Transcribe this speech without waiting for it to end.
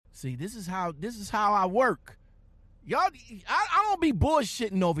See, this is how I work. Y'all, I don't be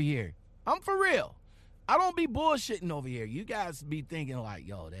bullshitting over here. I'm for real. I don't be bullshitting over here. You guys be thinking like,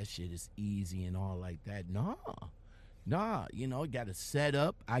 yo, that shit is easy and all like that. Nah, you know, got to set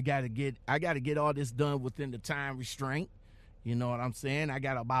up. I gotta get all this done within the time restraint. You know what I'm saying? I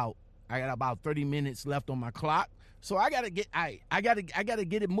got about 30 minutes left on my clock. So I gotta get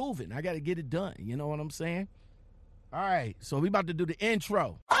it moving. I gotta get it done. You know what I'm saying? All right, so we about to do the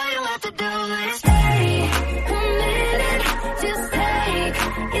intro. All you have to do is stay a minute, just take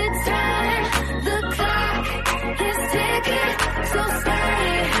your time. The clock is ticking, so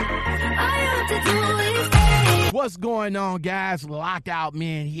stay. All you have to do is stay. What's going on, guys? Lockout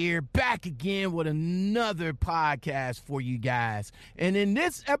Man here, back again with another podcast for you guys. And in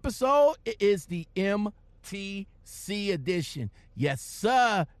this episode, it is the MTC edition. Yes,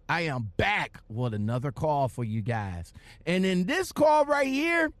 sir. I am back with another call for you guys. And in this call right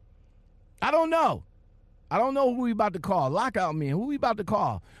here, I don't know who we about to call. Lockout Man, who we about to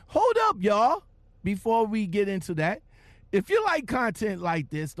call? Hold up, y'all, before we get into that. If you like content like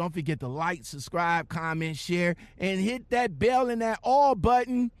this, don't forget to like, subscribe, comment, share, and hit that bell and that all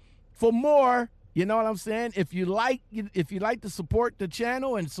button for more. You know what I'm saying? If you like to support the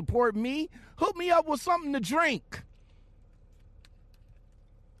channel and support me, hook me up with something to drink.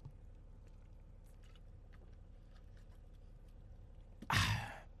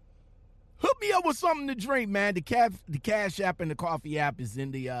 Hook me up with something to drink, man. The Cash App and the Coffee app is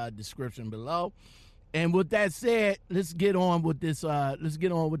in the description below. And with that said, let's get on with this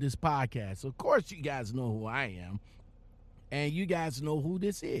podcast. Of course, you guys know who I am, and you guys know who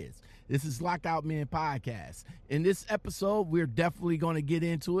this is. This is Lockout Man Podcast. In this episode, we're definitely going to get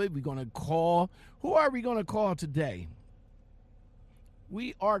into it. We're going to call. Who are we going to call today?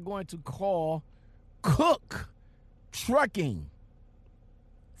 We are going to call Cook Trucking.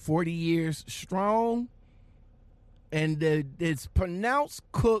 40 years strong. And it's pronounced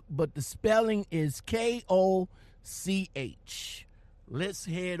Cook, but the spelling is Koch. Let's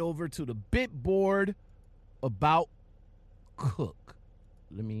head over to the Bitboard about Cook.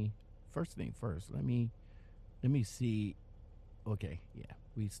 First thing first, let me see. Okay, yeah,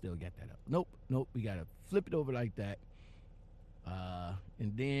 we still got that up. Nope, we got to flip it over like that.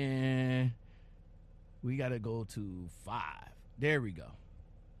 And then we got to go to 5. There we go.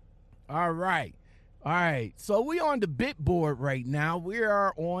 All right, so we on the Bitboard right now. We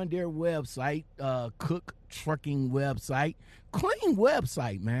are on their website, Cook Trucking website. Clean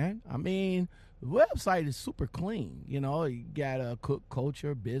website, man. I mean, the website is super clean. You know, you got a Cook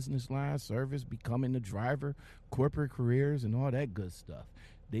culture, business line, service, becoming the driver, corporate careers, and all that good stuff.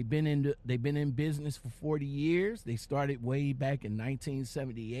 They've been in business for 40 years. They started way back in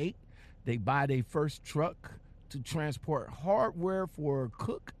 1978. They buy their first truck to transport hardware for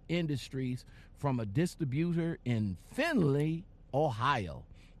Cook Industries from a distributor in Findlay, Ohio.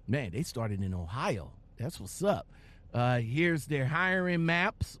 Man, they started in Ohio. That's what's up. Here's their hiring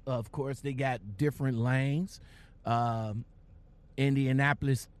maps. Of course, they got different lanes.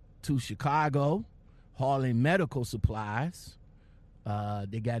 Indianapolis to Chicago, hauling medical supplies.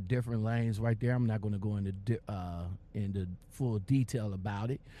 They got different lanes right there. I'm not going to go into full detail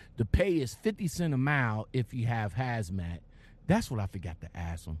about it. The pay is 50 cents a mile if you have hazmat. That's what I forgot to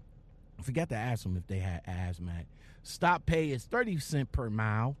ask them. I forgot to ask them if they had hazmat. Stop pay is 30 cents per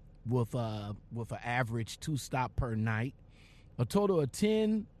mile with an average 2 stop per night. A total of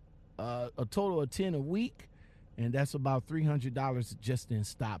 10 a week, and that's about $300 just in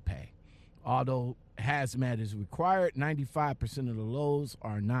stop pay. Although hazmat is required, 95% of the loads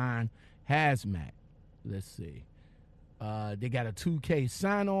are non-hazmat. Let's see. They got a $2K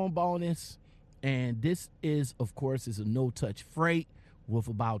sign-on bonus, and this is, of course, a no-touch freight with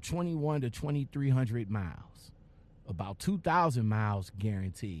about 21 to 2,300 miles, about 2,000 miles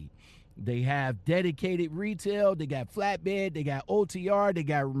guaranteed. They have dedicated retail, they got flatbed, they got OTR, they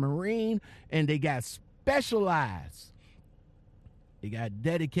got marine, and they got specialized. They got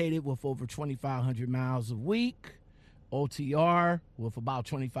dedicated with over 2,500 miles a week. OTR with about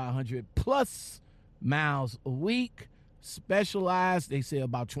 2,500 plus miles a week. Specialized, they say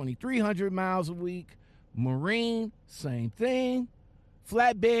about 2,300 miles a week. Marine, same thing.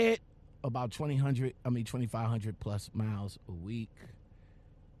 Flatbed, about 2,500 plus miles a week.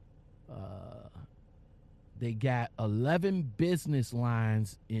 They got 11 business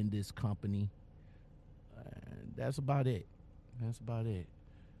lines in this company. That's about it. All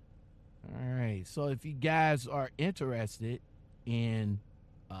right. So if you guys are interested in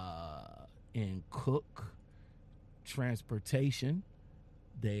Cook Transportation,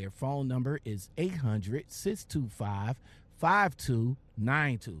 their phone number is 800-625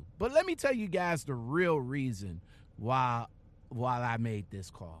 5292. But let me tell you guys the real reason why I made this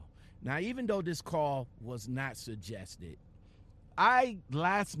call. Now, even though this call was not suggested,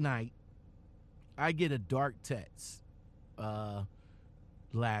 last night I get a dark text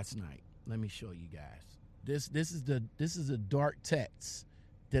last night. Let me show you guys. This is a dark text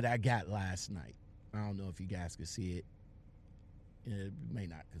that I got last night. I don't know if you guys can see it. It may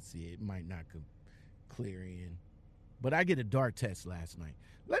not can see it. It might not clear in. But I get a dark text last night.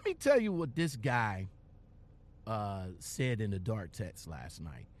 Let me tell you what this guy said in the dark text last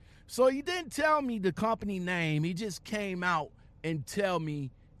night. So he didn't tell me the company name. He just came out and tell me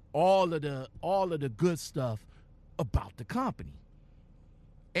all of the good stuff about the company.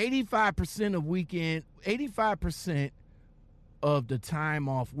 85% of the time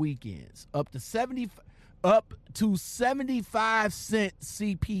off weekends, up to 75 cent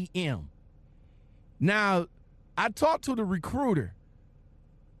CPM. Now, I talked to the recruiter.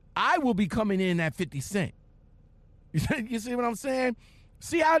 I will be coming in at 50 cent. You see what I'm saying?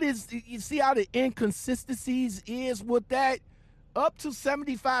 You see how the inconsistencies is with that? Up to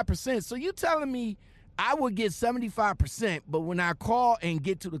 75%. So you telling me I would get 75%, but when I call and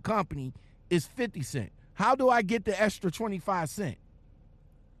get to the company, it's 50 cent. How do I get the extra 25 cent?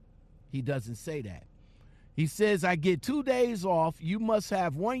 He doesn't say that. He says, I get 2 days off. You must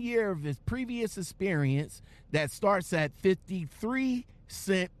have 1 year of his previous experience that starts at 53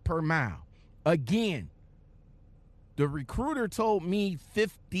 cent per mile. Again, the recruiter told me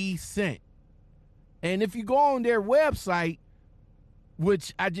 50 cent. And if you go on their website,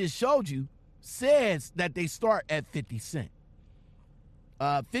 which I just showed you, says that they start at 50 cent.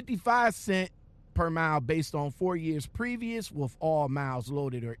 55 cent per mile based on 4 years previous with all miles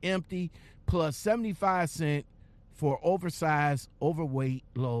loaded or empty, plus 75 cent for oversized, overweight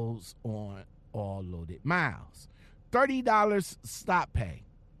loads on all loaded miles. $30 stop pay,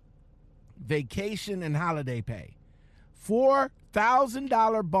 vacation and holiday pay,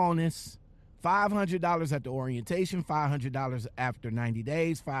 $4,000 bonus, $500 at the orientation, $500 after 90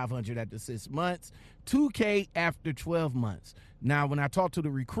 days, $500 after 6 months, $2K after 12 months. Now, when I talked to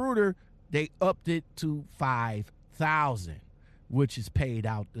the recruiter, they upped it to $5,000, which is paid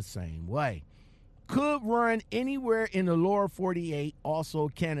out the same way. Could run anywhere in the lower 48, also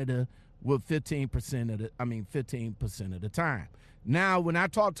Canada, with 15% of the time. Now, when I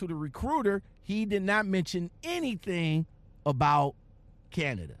talked to the recruiter, he did not mention anything about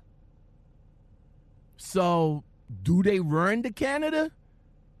Canada. So, do they run to Canada?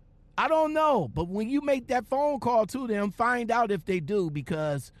 I don't know. But when you make that phone call to them, find out if they do,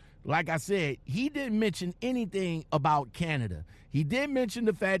 because, like I said, he didn't mention anything about Canada. He did mention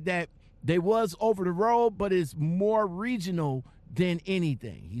the fact that they was over the road, but it's more regional than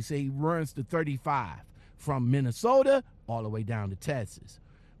anything. He said he runs to 35 from Minnesota all the way down to Texas.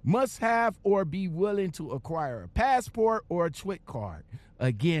 Must have or be willing to acquire a passport or a TWIC card.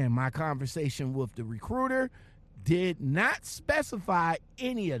 Again, my conversation with the recruiter did not specify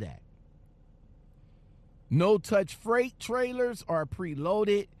any of that. No touch freight trailers are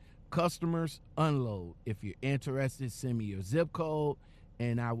preloaded. Customers unload. If you're interested, send me your zip code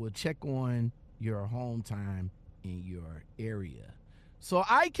and I will check on your home time in your area. So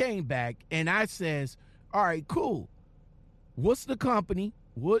I came back and I says, all right, cool. What's the company?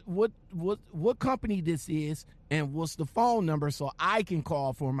 What company this is, and what's the phone number so I can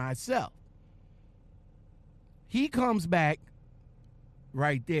call for myself? He comes back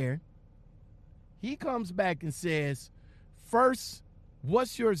right there. He comes back and says, first,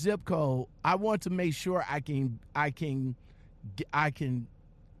 what's your zip code? I want to make sure I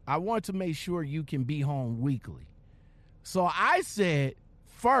want to make sure you can be home weekly. So I said,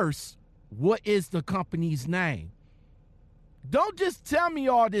 first, what is the company's name? Don't just tell me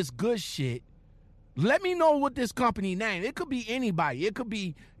all this good shit. Let me know what this company name. It could be anybody. It could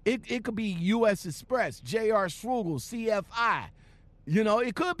be U.S. Express, J.R. Strugel, CFI. You know,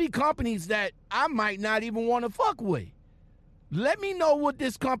 it could be companies that I might not even want to fuck with. Let me know what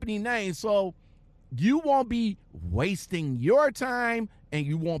this company name so you won't be wasting your time and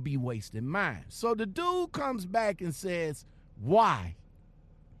you won't be wasting mine. So the dude comes back and says, why?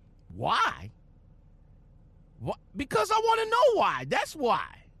 Why? Because I want to know why. That's why.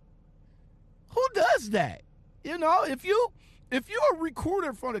 Who does that? You know, if you're a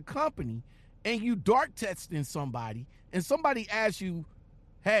recruiter for the company and you dark texting somebody and somebody asks you,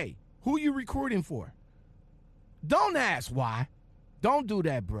 hey, who you recruiting for? Don't ask why. Don't do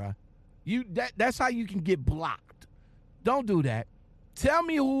that, bruh. That's how you can get blocked. Don't do that. Tell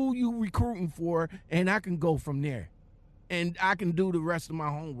me who you recruiting for and I can go from there. And I can do the rest of my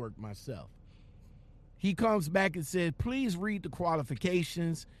homework myself. He comes back and says, please read the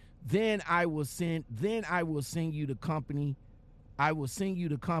qualifications. Then I will send you the company. I will send you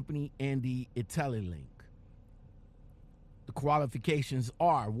the company and the IntelliLink. The qualifications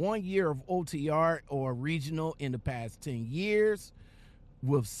are 1 year of OTR or regional in the past 10 years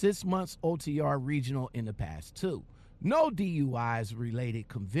with 6 months OTR regional in the past 2. No DUIs related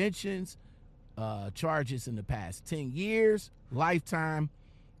conventions, charges in the past 10 years, lifetime.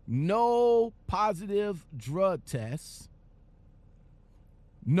 No positive drug tests.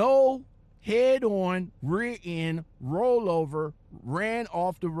 No head-on, rear-end, rollover, ran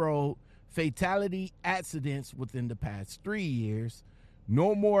off the road, fatality accidents within the past 3 years.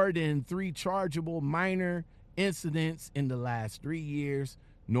 No more than 3 chargeable minor incidents in the last 3 years.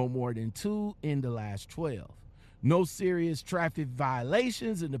 No more than 2 in the last 12. No serious traffic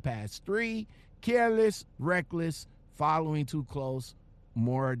violations in the past 3. Careless, reckless, following too close,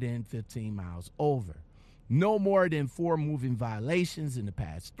 more than 15 miles over. No more than 4 moving violations in the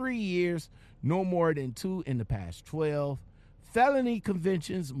past 3 years. No more than 2 in the past 12. Felony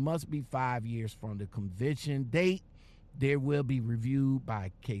convictions must be 5 years from the conviction date. They will be reviewed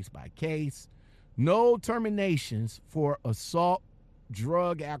by case. No terminations for assault,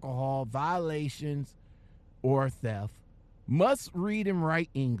 drug, alcohol violations, or theft. Must read and write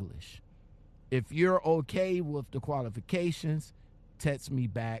English. If you're okay with the qualifications, text me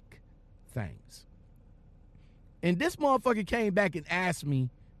back. Thanks. And this motherfucker came back and asked me,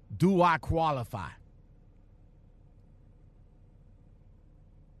 do I qualify?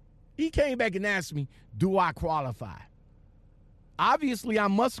 He came back and asked me, do I qualify? Obviously, I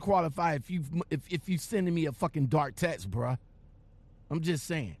must qualify if you sending me a fucking dark text, bruh. I'm just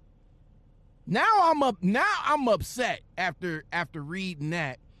saying. Now I'm upset after reading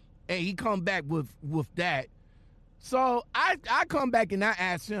that. Hey, he come back with that. So I come back and I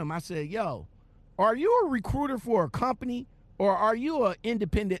asked him, I said, yo, are you a recruiter for a company or are you an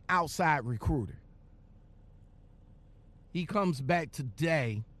independent outside recruiter? He comes back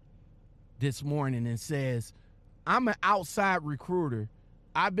this morning and says, I'm an outside recruiter.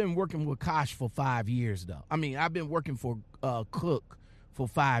 I've been working with Kosh for 5 years, though. I mean, I've been working for Cook for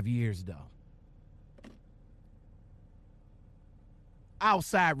 5 years, though.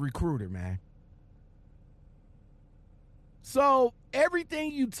 Outside recruiter, man. So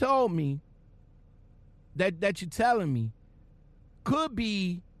everything you told me that you're telling me could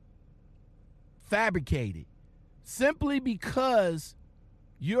be fabricated simply because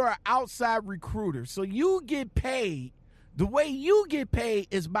you're an outside recruiter. So you get paid. The way you get paid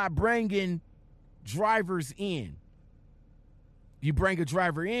is by bringing drivers in. You bring a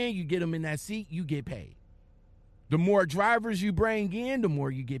driver in, you get them in that seat, you get paid. The more drivers you bring in, the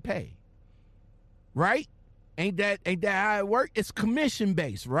more you get paid. Right? Ain't that how it works? It's commission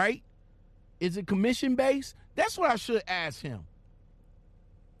based, right? Is it commission based? That's what I should ask him.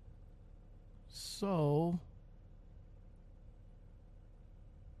 So,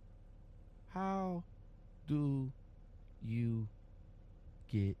 how do you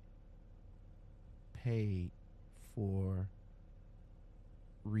get paid for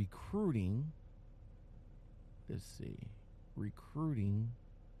recruiting? Let's see. Recruiting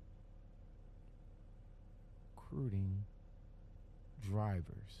drivers.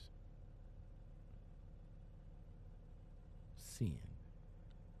 Seeing.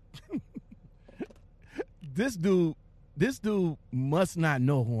 This dude must not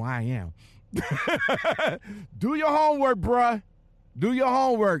know who I am. Do your homework, bruh. Do your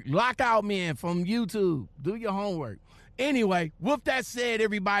homework. Lockout Man from YouTube. Do your homework. Anyway, with that said,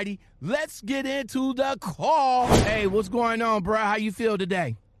 everybody, let's get into the call. Hey, what's going on, bruh? How you feel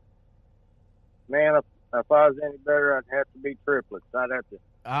today? Man, if I was any better, I'd have to be triplets. I'd have to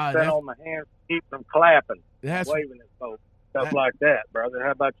sit on my hands, keep them clapping, waving at folks. Stuff like that, brother.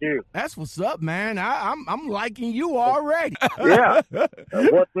 How about you? That's what's up, man. I'm liking you already. Yeah.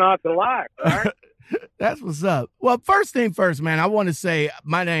 What's not to like, right? That's what's up. Well, first thing first, man, I want to say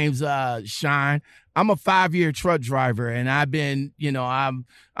my name's Sean. I'm a 5-year truck driver, and I've been,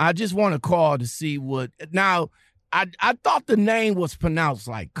 I just want to call to see what. Now, I thought the name was pronounced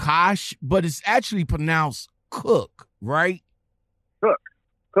like Kosh, but it's actually pronounced Cook, right?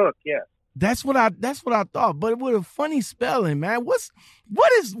 Cook, yes. That's what I thought, but with a funny spelling, man. What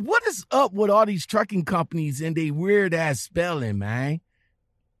is up with all these trucking companies and they weird ass spelling, man?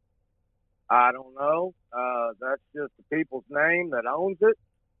 I don't know. That's just the people's name that owns it,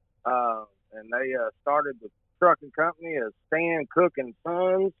 and they started the trucking company as Stan Cook and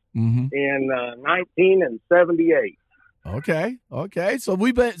Sons in 1978. Okay. So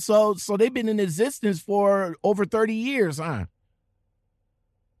they've been in existence for over 30 years, huh?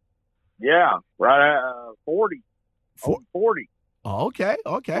 Yeah, right at 40. For- 40. Oh, okay.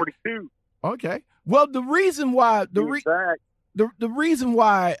 42. Okay. Well, the reason why Exact. the reason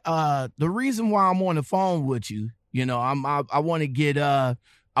why I'm on the phone with you, I want to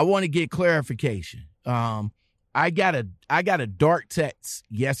get clarification. I got a dark text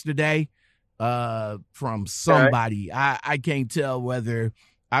yesterday from somebody. I can't tell whether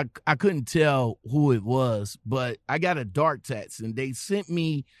I couldn't tell who it was, but I got a dark text and they sent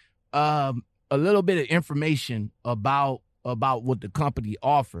me a little bit of information about what the company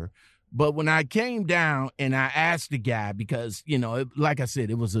offer. But when I came down and I asked the guy, because, like I said,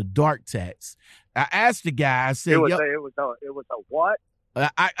 it was a dark text. I asked the guy, I said, It was a what?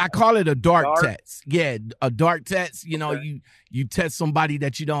 I call it a dark Dark? text. Yeah, a dark text. Okay. You text somebody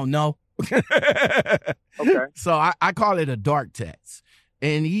that you don't know. Okay. So I call it a dark text.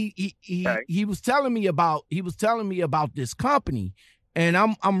 And he was telling me about this company, and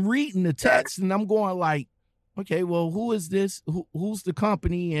I'm reading the text and I'm going like, okay, well, who is this? Who's the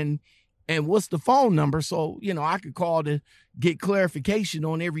company and what's the phone number? So, I could call to get clarification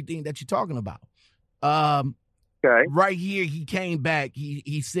on everything that you're talking about. Okay. Right here, he came back.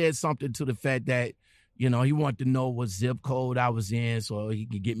 He said something to the fact that, he wanted to know what zip code I was in so he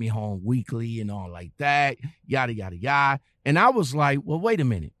could get me home weekly and all like that, yada, yada, yada. And I was like, well, wait a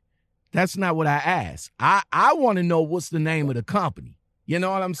minute. That's not what I asked. I want to know what's the name of the company. You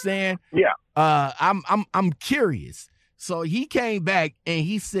know what I'm saying? Yeah. I'm curious. So he came back and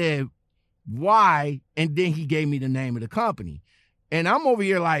he said, why? And then he gave me the name of the company. And I'm over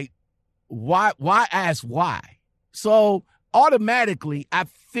here like, why ask why? So automatically I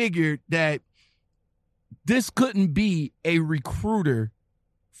figured that this couldn't be a recruiter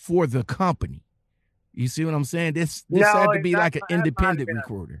for the company. You see what I'm saying? This had to be like an independent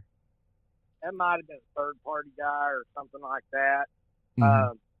recruiter. That might have been a third-party guy or something like that.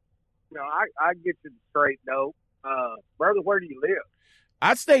 Mm-hmm. I get you the straight dope. Brother, where do you live?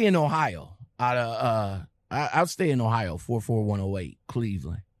 I stay in Ohio. I stay in Ohio, 44108,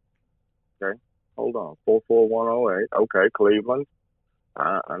 Cleveland. Okay, hold on, 44108. Okay, Cleveland.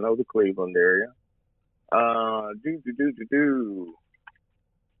 I know the Cleveland area.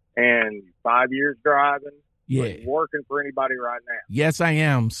 And 5 years driving. Yeah. Are you working for anybody right now? Yes, I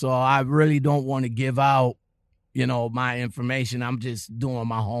am. So I really don't want to give out, my information. I'm just doing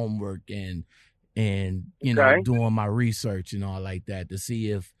my homework and doing my research and all like that to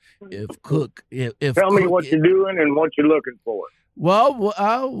see if Cook. Tell me what you're doing and what you're looking for. Well,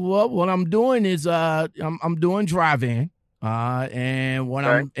 what I'm doing is I'm doing drive-in, and what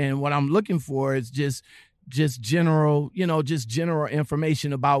I'm looking for is just general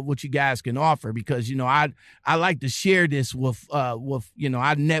information about what you guys can offer, because I like to share this with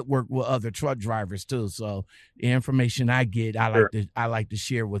I network with other truck drivers too, so the information I get I like to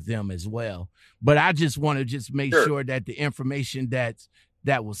share with them as well. But I just want to make sure that the information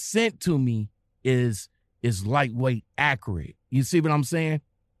that was sent to me is lightweight accurate. You see what I'm saying?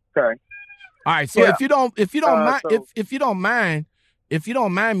 Okay. All right. So if you don't mind, so- if you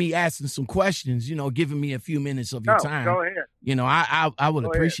don't mind me asking some questions, giving me a few minutes of your time, go ahead. I would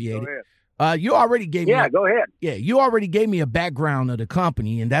appreciate Go it. ahead. You already gave me. Go ahead. Yeah, you already gave me a background of the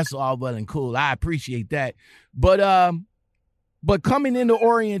company, and that's all well and cool. I appreciate that. But coming into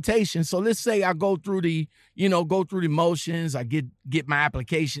orientation, so let's say I go through the motions, I get my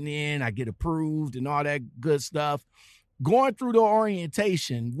application in, I get approved and all that good stuff. Going through the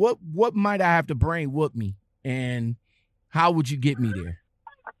orientation, what might I have to bring with me, and how would you get me there?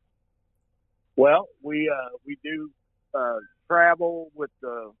 Well, we do travel with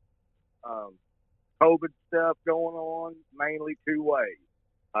the COVID stuff going on mainly two ways.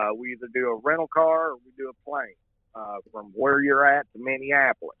 We either do a rental car or we do a plane from where you're at to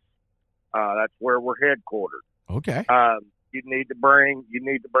Minneapolis. That's where we're headquartered. Okay. You need to bring,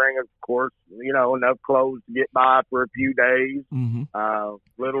 of course, enough clothes to get by for a few days. Mm-hmm.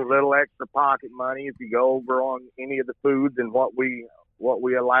 Little extra pocket money if you go over on any of the foods and what we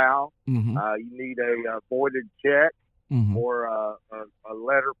allow. Mm-hmm. You need a voided check. Mm-hmm. Or a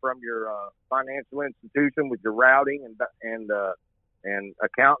letter from your financial institution with your routing and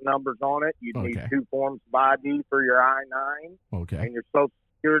account numbers on it. You need 2 forms of ID for your I-9. Okay. And your Social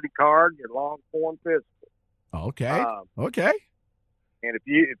Security card, your long form physical. Okay. Okay. And if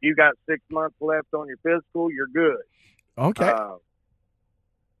you got 6 months left on your physical, you're good. Okay.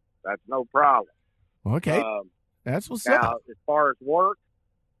 That's no problem. Okay. That's what's now, up. As far as work,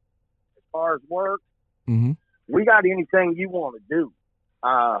 mm-hmm. we got anything you want to do.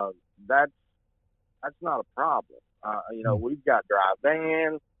 That's not a problem. We've got dry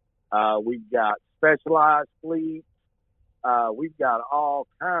vans. We've got specialized fleets. We've got all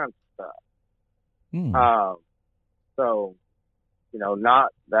kinds of stuff. Hmm. So,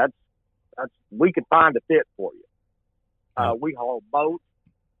 not that's we can find a fit for you. We haul boats,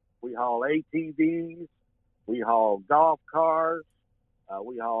 we haul ATVs, we haul golf cars,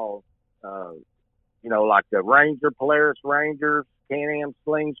 we haul, like the Ranger, Polaris Rangers, Can-Am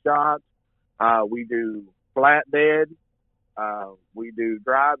slingshots. We do flatbed, we do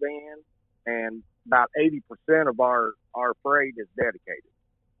drive-in, and about 80% of our freight is dedicated.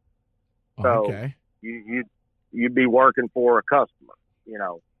 So Okay. you'd be working for a customer,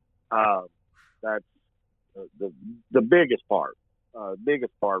 that's the biggest part.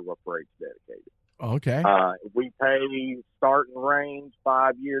 Biggest part of our freight's dedicated. Okay. We pay starting range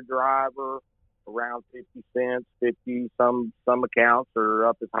 5-year driver around 50 cents. 50 some accounts are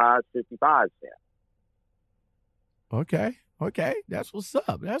up as high as 55 cents. Okay. That's what's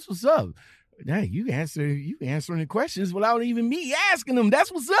up. Now you answering the questions without even me asking them.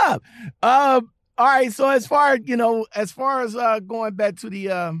 That's what's up. All right. So as far as going back to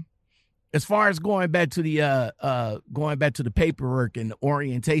the paperwork and the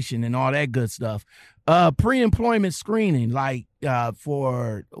orientation and all that good stuff, pre-employment screening, like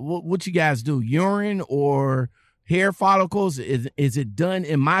for what you guys do, urine or hair follicles, is it done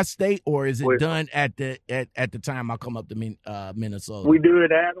in my state or is it done at the time I come up to Minnesota? We do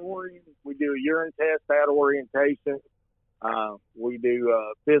it at we do a urine test at orientation. We do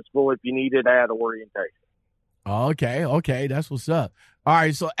physical if you need it at orientation. Okay, that's what's up. All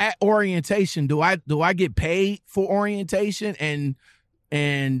right, so at orientation, do I get paid for orientation, and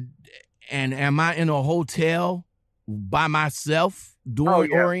am I in a hotel by myself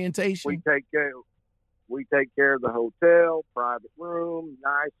doing orientation? We take care of the hotel, private room,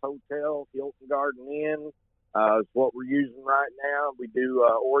 nice hotel, Hilton Garden Inn. Is what we're using right now. We do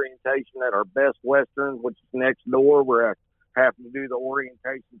orientation at our Best Western, which is next door. We're having to do the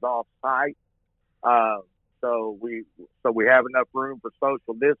orientations off site. So we have enough room for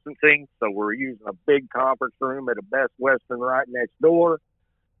social distancing. So we're using a big conference room at a Best Western right next door.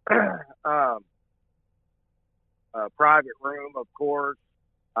 Private room, of course.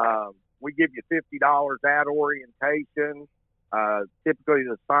 We give you $50 at orientation. Typically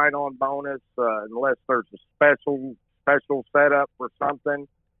the sign-on bonus, unless there's a special setup for something.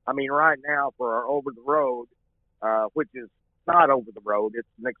 I mean, right now for our over the road, which is not over the road, it's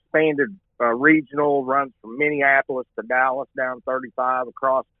an expanded regional, runs from Minneapolis to Dallas, down 35,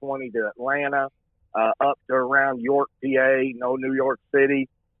 across 20 to Atlanta, up to around York, PA, New York City,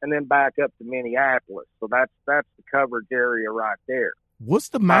 and then back up to Minneapolis. So that's the coverage area right there. What's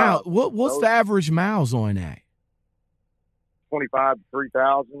the mile? What's the average miles on that? 25 to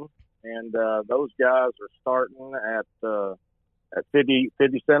 3,000, and those guys are starting at 50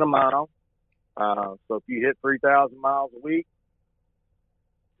 cents a mile. So if you hit 3,000 miles a week,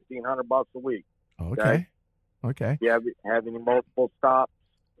 $1,500 a week. Okay. If you have any multiple stops,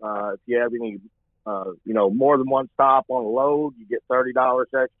 if you have any, more than one stop on a load, you get $30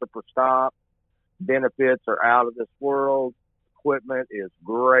 extra per stop. Benefits are out of this world. Equipment is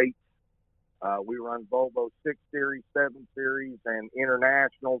great. We run Volvo 6 Series, 7 Series, and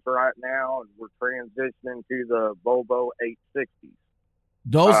Internationals right now, and we're transitioning to the Volvo 860s.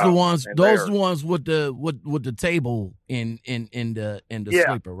 Those the ones with the table in the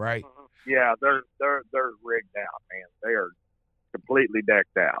sleeper, right? Yeah, they're rigged out, man. They are completely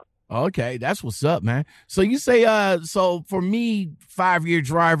decked out. Okay, that's what's up, man. So you say, so for me, 5-year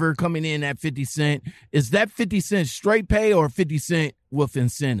driver coming in at 50 cent, is that 50 cent straight pay or 50 cent with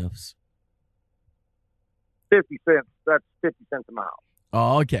incentives? 50 cents. That's 50 cents a mile.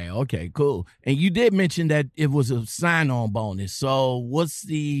 Oh, okay, cool. And you did mention that it was a sign-on bonus. So what's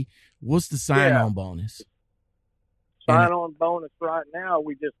the sign-on bonus? Sign-on bonus right now,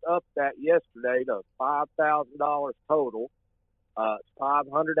 we just upped that yesterday to $5,000 total. It's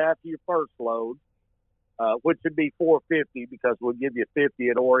 $500 after your first load, which would be $450 because we'll give you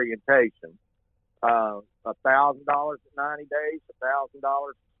 $50 at orientation. $1,000 at 90 days, $1,000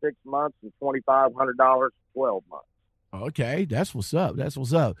 at 6 months, and $2,500 for 12 months. Okay, that's what's up.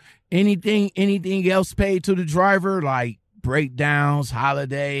 Anything else paid to the driver, like breakdowns,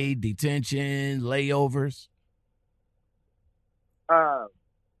 holiday, detention, layovers?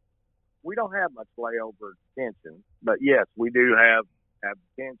 We don't have much layover detention, but yes, we do have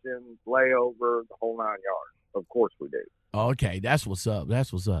detention, layover, the whole 9 yards. Of course we do. Okay, that's what's up.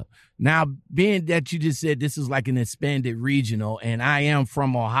 Now, being that you just said this is like an expanded regional, and I am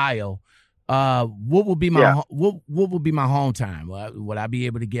from Ohio, what would be my what would be my home time? Would I be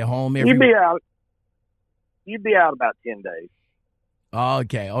able to get home every? You'd be out about 10 days.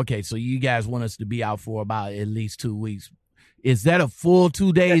 Okay. So you guys want us to be out for about at least 2 weeks. Is that a full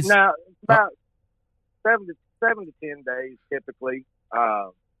 2 days? Now, about 7 to 10 days typically.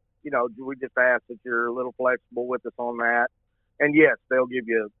 We just ask that you're a little flexible with us on that. And yes, they'll give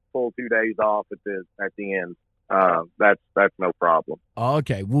you a full 2 days off at the end. That's no problem.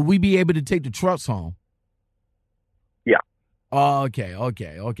 Okay. Will we be able to take the trucks home? Yeah. Okay.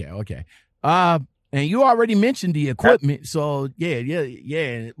 And you already mentioned the equipment, so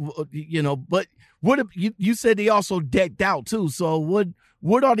yeah. But what you said they also decked out too. So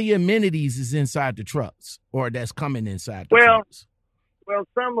what are the amenities is inside the trucks or that's coming inside the trucks? Well,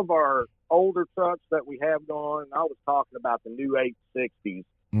 some of our older trucks that we have going, I was talking about the new 860s.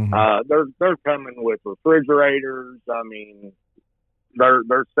 Mm-hmm. They're coming with refrigerators. I mean, they're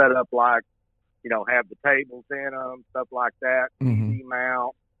set up like, have the tables in them, stuff like that. Mm-hmm. TV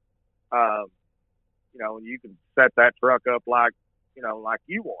mount. And you can set that truck up like you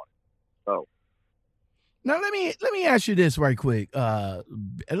want it. So now let me ask you this right quick.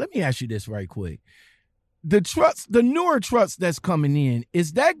 The newer trucks that's coming in,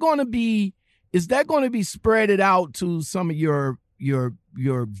 is that going to be spreaded out to some of your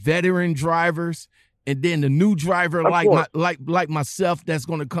veteran drivers, and then the new driver like myself that's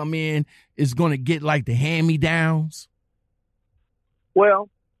going to come in is going to get like the hand-me-downs? Well,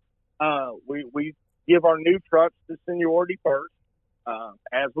 we give our new trucks the seniority first,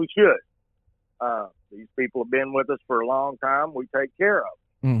 as we should. These people have been with us for a long time. We take care of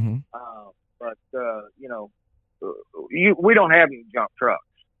them. Mm-hmm. But we don't have any junk trucks.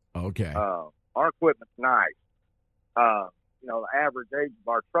 Okay. Our equipment's nice. The average age of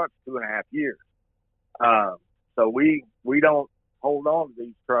our truck's 2.5 years. So we don't hold on to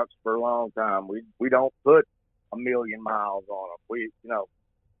these trucks for a long time. We don't put 1 million miles on them.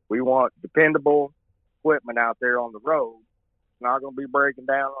 We want dependable equipment out there on the road. It's not going to be breaking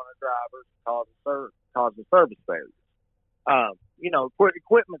down on the drivers and causing service failures.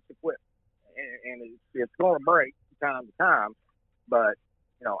 Equipment's equipment, and it's going to break from time to time. But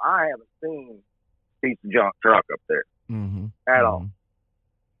I haven't seen a piece of junk truck up there at all,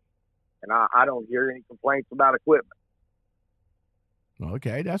 and I don't hear any complaints about equipment.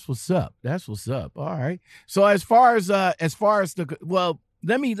 Okay, that's what's up. All right. So as far as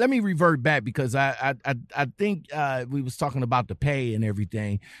let me revert back because I think we was talking about the pay and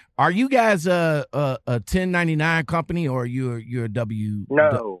everything. Are you guys a 1099 company or you're a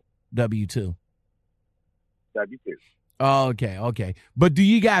W2? W2. Oh, okay. But do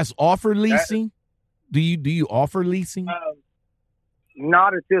you guys offer leasing? Do you offer leasing?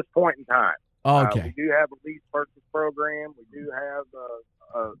 Not at this point in time. Okay. We do have a lease purchase program. We do have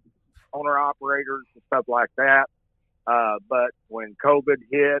owner operators and stuff like that. But when COVID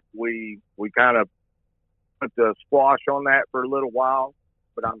hit, we kind of put the squash on that for a little while,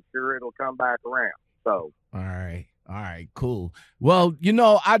 but I'm sure it'll come back around. So. All right, cool. Well,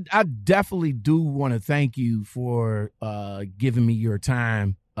 I definitely do want to thank you for giving me your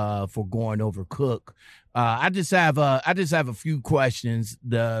time for going over Cook. I just have a few questions.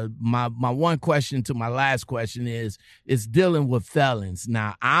 My one question to my last question is dealing with felons.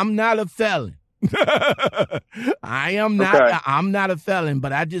 Now, I'm not a felon. I am not. Okay. I'm not a felon,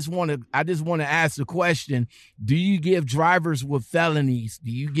 but I just want to ask the question: do you give drivers with felonies? Do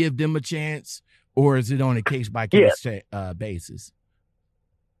you give them a chance, or is it on a case by case basis?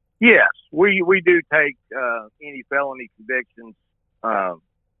 Yes, we do take any felony convictions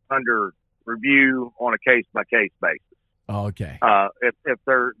under review on a case by case basis. Okay. If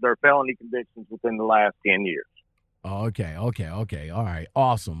they're felony convictions within the last 10 years. Okay. All right.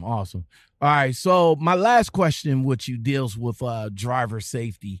 Awesome. All right. So my last question with you deals with driver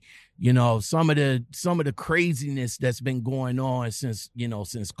safety. Some of the craziness that's been going on since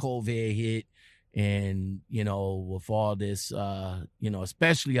COVID hit, and with all this,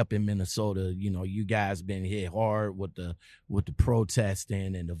 especially up in Minnesota, you guys been hit hard with the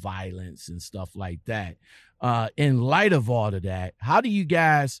protesting and the violence and stuff like that. In light of all of that, how do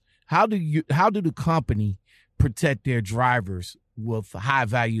the company protect their drivers with high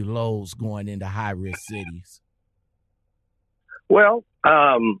value loads going into high risk cities? Well,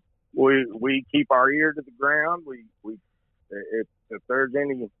 we keep our ear to the ground. We if there's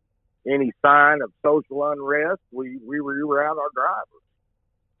any sign of social unrest, we reroute our drivers.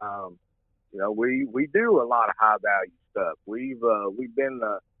 We do a lot of high value stuff. We've been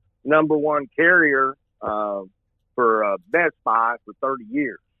the number one carrier for Best Buy for 30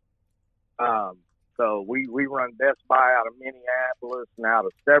 years. So we run Best Buy out of Minneapolis and out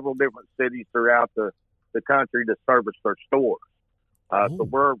of several different cities throughout the country to service their stores.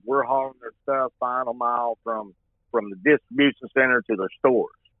 So we're hauling their stuff final mile from the distribution center to their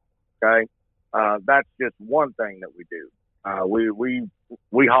stores. Okay. That's just one thing that we do.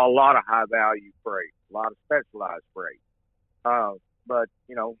 We haul a lot of high value freight, a lot of specialized freight. But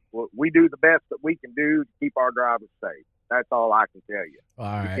we do the best that we can do to keep our drivers safe. That's all I can tell you. All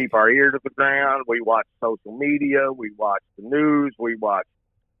right. We keep our ear to the ground. We watch social media. We watch the news. We watch,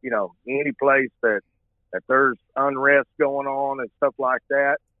 any place that there's unrest going on and stuff like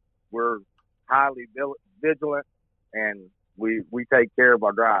that. We're highly vigilant, and we take care of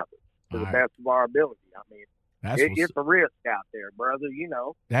our drivers to the best of our ability. I mean, it's a risk out there, brother.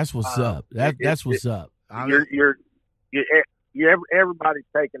 That's what's up. That's what's up. Everybody's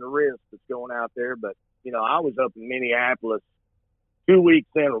taking a risk that's going out there, but I was up in Minneapolis 2 weeks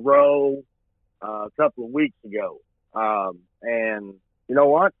in a row a couple of weeks ago, and you know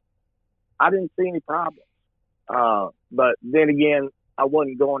what? I didn't see any problems. But then again, I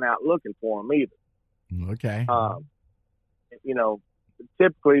wasn't going out looking for them either. Okay.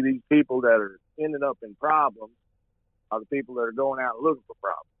 Typically these people that are ending up in problems are the people that are going out looking for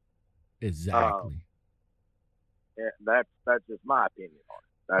problems. Exactly. Yeah, that's just my opinion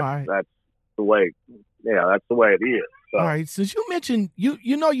on it. All right. That's the way. Yeah, that's the way it is. So. All right. Since you mentioned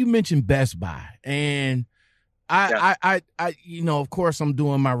you mentioned Best Buy, and I of course I'm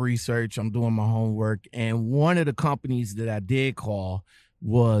doing my research, I'm doing my homework, and one of the companies that I did call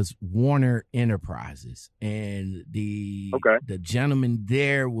was Warner Enterprises, and the gentleman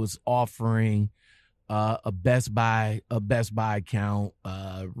there was offering a Best Buy account,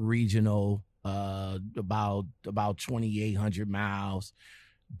 regional, about 2,800 miles,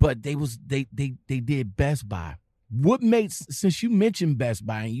 but they did Best Buy. What makes, since you mentioned Best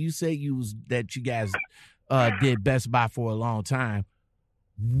Buy and you say you guys did Best Buy for a long time,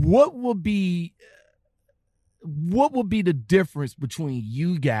 what would be the difference between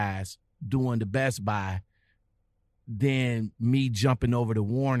you guys doing the Best Buy than me jumping over to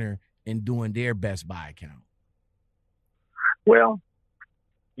Warner and doing their Best Buy account? Well,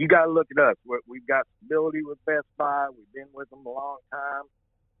 you got to look at us. We've got stability with Best Buy. We've been with them a long time,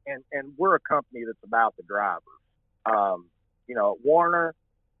 and we're a company that's about the drivers. At Warner,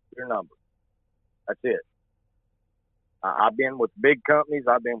 your number. That's it. I've been with big companies.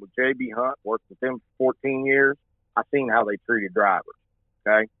 I've been with J.B. Hunt, worked with them for 14 years. I've seen how they treated drivers,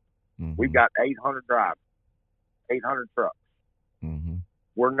 okay? Mm-hmm. We've got 800 drivers, 800 trucks. Mm-hmm.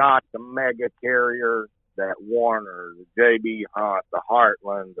 We're not the mega carrier that Warner, the J.B. Hunt, the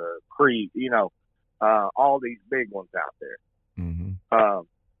Heartland, the Crete, all these big ones out there. Mm-hmm.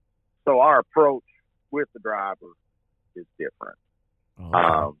 So our approach with the driver is different.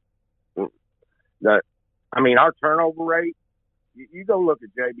 Okay. Our turnover rate, you go look at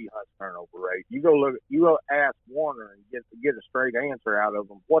J.B. Hunt's turnover rate. You go ask Warner and get a straight answer out of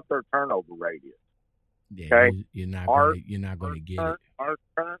them what their turnover rate is. Yeah, okay? You're not going to get it.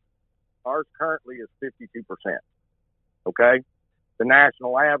 Ours currently is 52%. Okay? The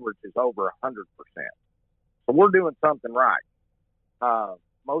national average is over 100%. So we're doing something right.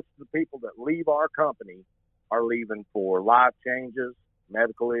 Most of the people that leave our company are leaving for life changes,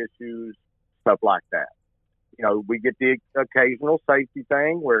 medical issues, stuff like that. We get the occasional safety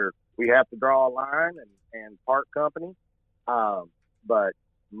thing where we have to draw a line and part company. But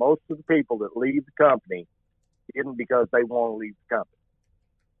most of the people that leave the company isn't because they want to leave the company.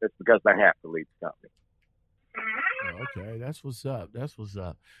 It's because they have to leave the company. Okay, that's what's up.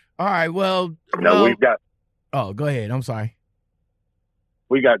 All right, well, we've got. Oh, go ahead. I'm sorry.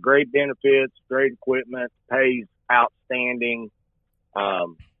 We got great benefits, great equipment, pays outstanding.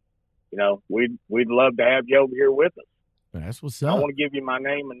 We'd love to have you over here with us. That's what's up. I want to give you my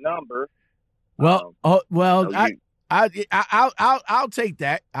name and number. Well, I'll take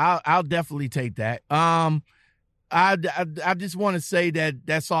that. I'll definitely take that. I just want to say that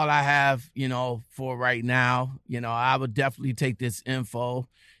that's all I have, for right now. I would definitely take this info,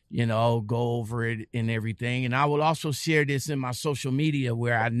 go over it and everything. And I will also share this in my social media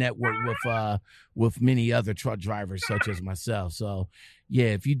where I network with many other truck drivers such as myself. So, yeah,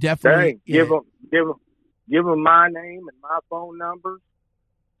 if you definitely give them my name and my phone number.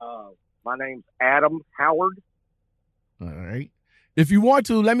 My name's Adam Howard. All right. If you want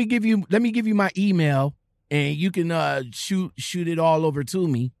to, let me give you my email, and you can shoot it all over to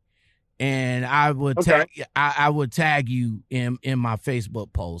me, and I would tag you in my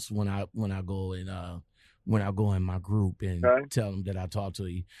Facebook post when I go in my group and tell them that I talked to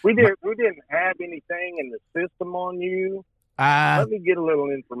you. We didn't have anything in the system on you. Let me get a little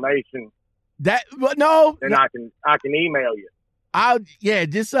information. I can email you.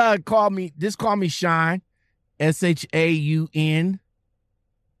 Just call me Shine, SHAUN.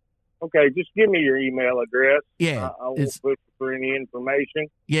 Okay, just give me your email address. Yeah, I won't push for any information.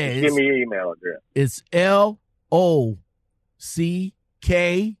 Yeah, just give me your email address. It's LOWED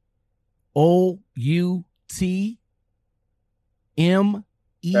CKOUTMEN Okay.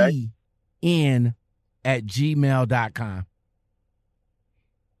 At gmail.com.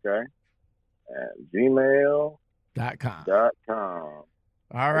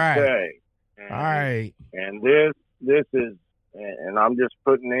 All right. Okay. All right. And this is, and I'm just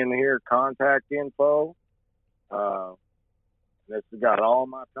putting in here contact info. This has got all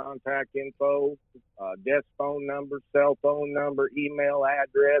my contact info, desk phone number, cell phone number, email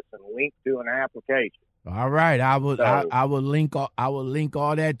address, and link to an application. All right, I will link all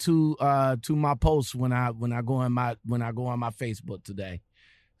that to my post when I go on my Facebook today.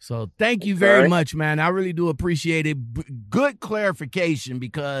 So thank you very much, man. I really do appreciate it. Good clarification,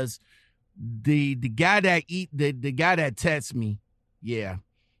 because the guy that texts me, yeah.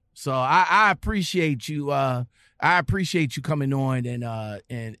 So I appreciate you. I appreciate you coming on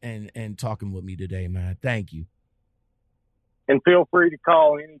and talking with me today, man. Thank you. And feel free to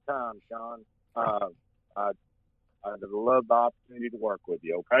call anytime, Sean. I'd love the opportunity to work with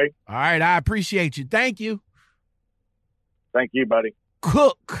you, okay? All right, I appreciate you. Thank you. Thank you, buddy.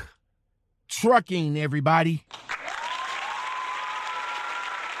 Cook Trucking, everybody.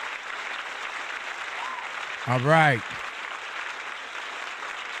 All right.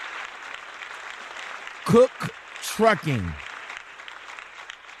 Cook Trucking.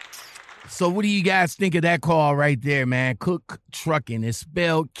 So what do you guys think of that call right there, man? Cook Trucking. It's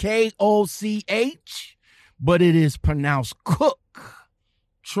spelled Koch, but it is pronounced Cook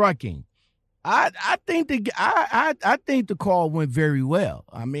Trucking. I think the call went very well.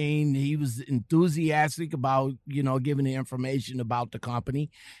 I mean, he was enthusiastic about, giving the information about the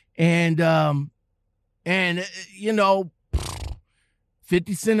company, and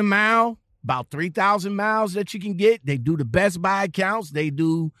 50 cents a mile, about 3,000 miles that you can get. They do the Best Buy accounts. They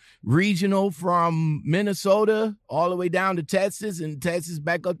do regional from Minnesota all the way down to Texas, and Texas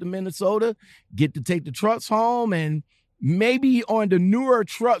back up to Minnesota. Get to take the trucks home, and maybe on the newer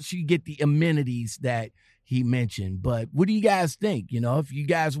trucks you get the amenities that he mentioned. But what do you guys think? If you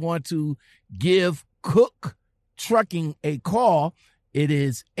guys want to give Cook Trucking a call, it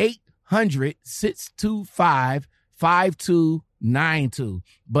is 800-625-5292.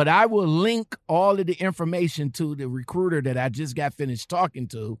 But I will link all of the information to the recruiter that I just got finished talking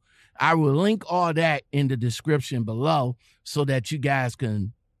to. I will link all that in the description below so that you guys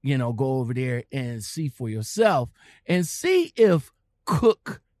can, go over there and see for yourself and see if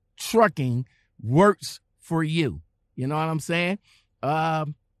Cook Trucking works for you. You know what I'm saying?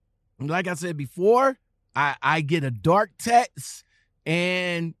 Like I said before, I get a dark text,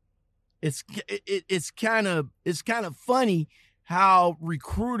 and it's kind of funny how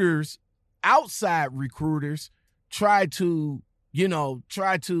outside recruiters try to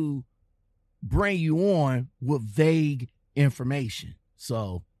bring you on with vague information.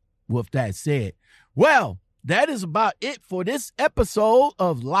 So with that said, well, that is about it for this episode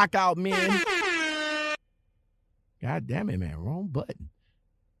of Lockout Men. God damn it, man. Wrong button.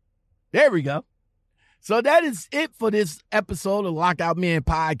 There we go. So that is it for this episode of Lockout Men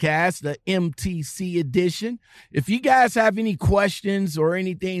Podcast, the MTC edition. If you guys have any questions or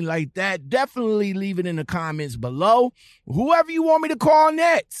anything like that, definitely leave it in the comments below. Whoever you want me to call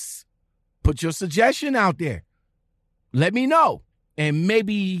next, put your suggestion out there. Let me know. And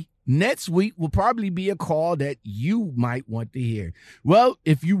maybe next week will probably be a call that you might want to hear. Well,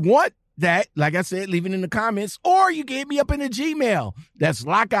 if you want that, like I said, leave it in the comments, or you can hit me up in the Gmail. That's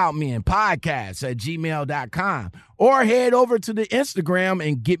lockoutmenpodcast@gmail.com, or head over to the Instagram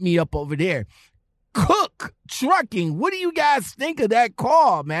and get me up over there. Cook Trucking. What do you guys think of that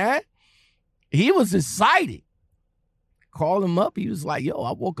call, man? He was excited. Called him up. He was like, yo,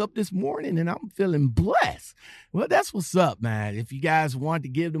 I woke up this morning and I'm feeling blessed. Well, that's what's up, man. If you guys want to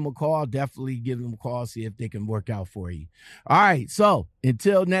give them a call, definitely give them a call, see if they can work out for you. All right. So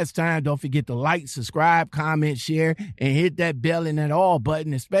until next time, don't forget to like, subscribe, comment, share, and hit that bell and that all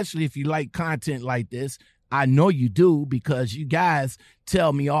button, especially if you like content like this. I know you do, because you guys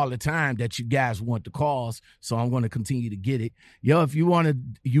tell me all the time that you guys want the calls. So I'm going to continue to get it. Yo, if you want to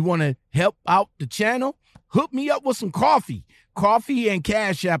help out the channel, hook me up with some coffee. Coffee and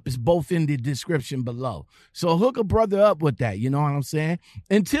Cash App is both in the description below. So hook a brother up with that. You know what I'm saying?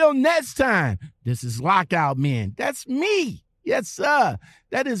 Until next time, this is Lockout Men. That's me. Yes, sir.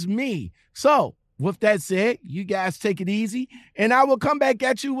 That is me. So with that said, you guys take it easy, and I will come back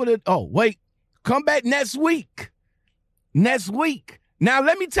at you with come back next week. Next week. Now,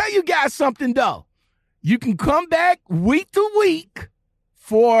 let me tell you guys something, though. You can come back week to week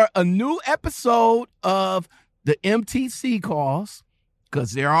for a new episode of the MTC calls,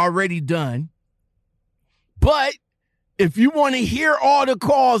 because they're already done. But If you want to hear all the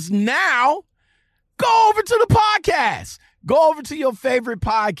calls now, go over to the podcast. Go over to your favorite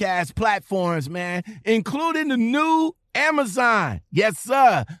podcast platforms, man, including the new Amazon. Yes,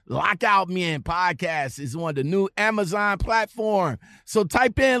 sir. Lockout Men Podcast is on the new Amazon platform. So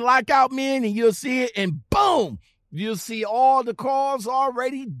type in Lockout Men and you'll see it, and boom, you'll see all the calls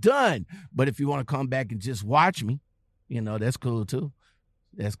already done. But if you want to come back and just watch me, that's cool too.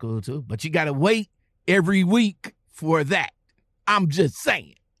 That's cool too. But you got to wait every week for that. I'm just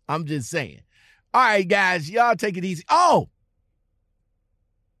saying. All right, guys, y'all take it easy. Oh,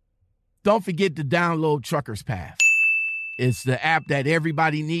 don't forget to download Trucker's Path. It's the app that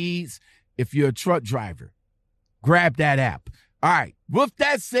everybody needs if you're a truck driver. Grab that app. All right. With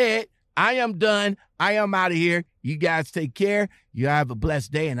that said, I am done. I am out of here. You guys take care. You have a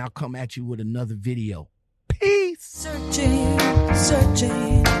blessed day, and I'll come at you with another video. Peace. Searching,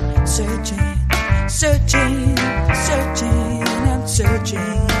 searching, searching, searching, searching, I'm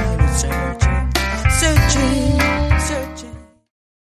searching, searching, searching, searching.